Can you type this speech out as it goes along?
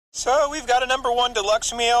So, we've got a #1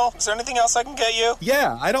 deluxe meal. Is there anything else I can get you?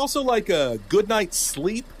 Yeah, I'd also like a good night's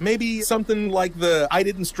sleep. Maybe something like the I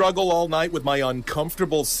didn't struggle all night with my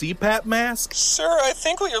uncomfortable CPAP mask. Sir, I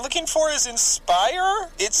think what you're looking for is Inspire.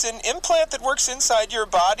 It's an implant that works inside your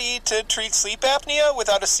body to treat sleep apnea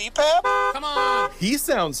without a CPAP. Come on! He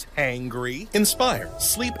sounds angry. Inspire.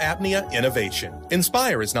 Sleep apnea innovation.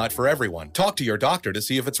 Inspire is not for everyone. Talk to your doctor to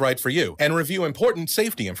see if it's right for you. And review important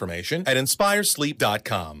safety information at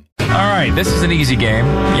inspiresleep.com. All right, this is an easy game.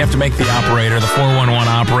 You have to make the 411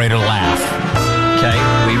 operator laugh. Okay,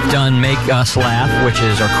 we've done Make Us Laugh, which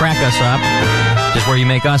is, or Crack Us Up, just where you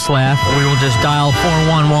make us laugh. We will just dial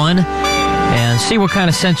 411 and see what kind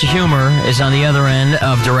of sense of humor is on the other end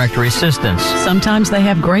of directory assistance. Sometimes they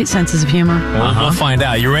have great senses of humor. We'll find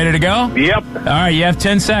out. You ready to go? Yep. All right, you have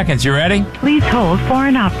 10 seconds. You ready? Please hold for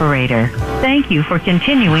an operator. Thank you for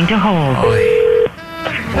continuing to hold.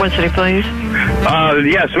 What city, please?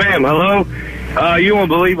 Yes, ma'am. Hello. You won't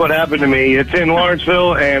believe what happened to me. It's in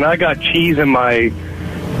Lawrenceville, and I got cheese in my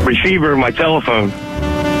receiver of my telephone.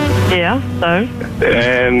 Yeah, so?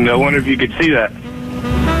 And I wonder if you could see that.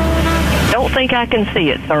 Don't think I can see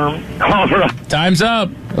it, sir. All right. Time's up.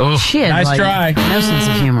 Oh, Shit, nice like, try. no sense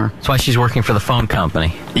of humor. That's why she's working for the phone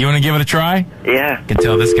company. You want to give it a try? Yeah. I can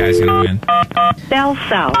tell this guy's going to win. Bell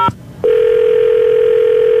South.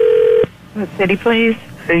 What city, please?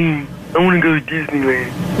 Hey, I want to go to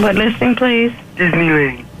Disneyland. What listing, please?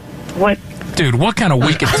 Disneyland. What? Dude, what kind of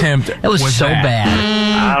weak attempt That was so that? bad.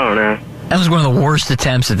 I don't know. That was one of the worst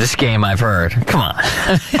attempts at this game I've heard. Come on.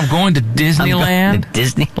 I'm going to Disneyland? To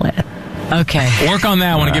Disneyland. Okay. Work on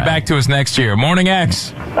that one and get back to us next year. Morning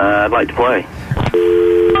X. I'd like to play.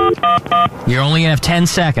 You're only going to have 10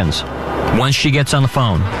 seconds once she gets on the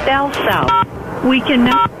phone. Bell South. We can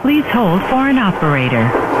now. Please hold for an operator.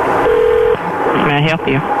 May I help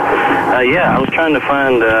you? Yeah, I was trying to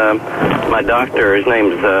find my doctor. His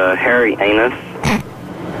name's Harry Anus.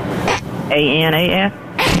 A-N-A-S?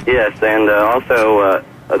 Yes, and also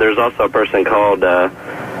there's also a person called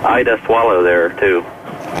Ida Swallow there, too.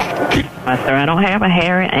 Sir, I don't have a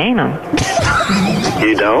hairy anus.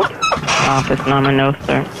 You don't? Office number, no,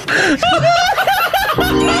 sir.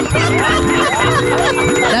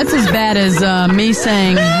 That's as bad as me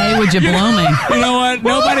saying, hey, would you blow me? You know what?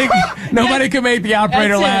 Nobody can make the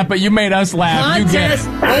operator laugh, but you made us laugh. You get it.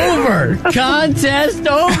 Over. Contest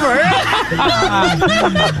over.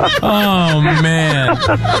 Oh, man.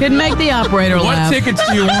 Could make the operator What laugh. tickets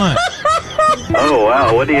do you want? Oh,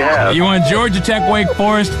 wow, what do you have? You want Georgia Tech, Wake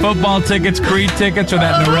Forest, football tickets, Creed tickets, or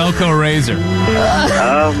that Norelco razor?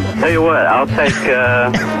 Tell you what, I'll take,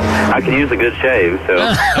 I could use a good shave, so.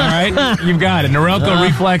 All right, you've got it. Norelco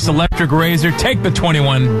Reflex Electric Razor. Take the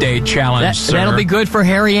 21-day challenge, sir. That'll be good for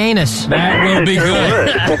Harry Anus. That will be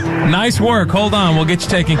good. Nice work. Hold on. We'll get you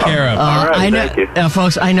taken care of. All right, I know, thank you.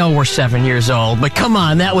 folks, I know we're 7 years old, but come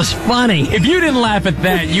on, that was funny. If you didn't laugh at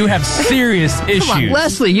that, you have serious issues. Come on,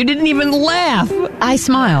 Leslie, you didn't even laugh. I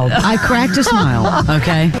smiled. I cracked a smile,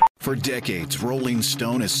 okay? For decades, Rolling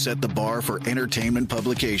Stone has set the bar for entertainment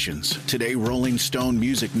publications. Today, Rolling Stone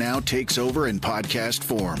Music Now takes over in podcast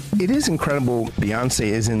form. It is incredible Beyonce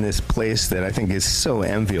is in this place that I think is so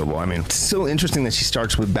enviable. I mean, it's so interesting that she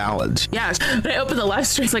starts with ballads. Yeah, when I opened the live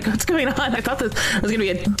stream, it's like, what's going on? I thought this was going to be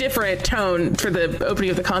a different tone for the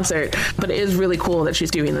opening of the concert, but it is really cool that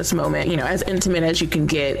she's doing this moment, you know, as intimate as you can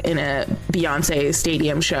get in a Beyonce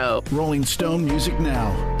stadium show. Rolling Stone Music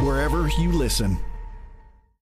Now, wherever you listen.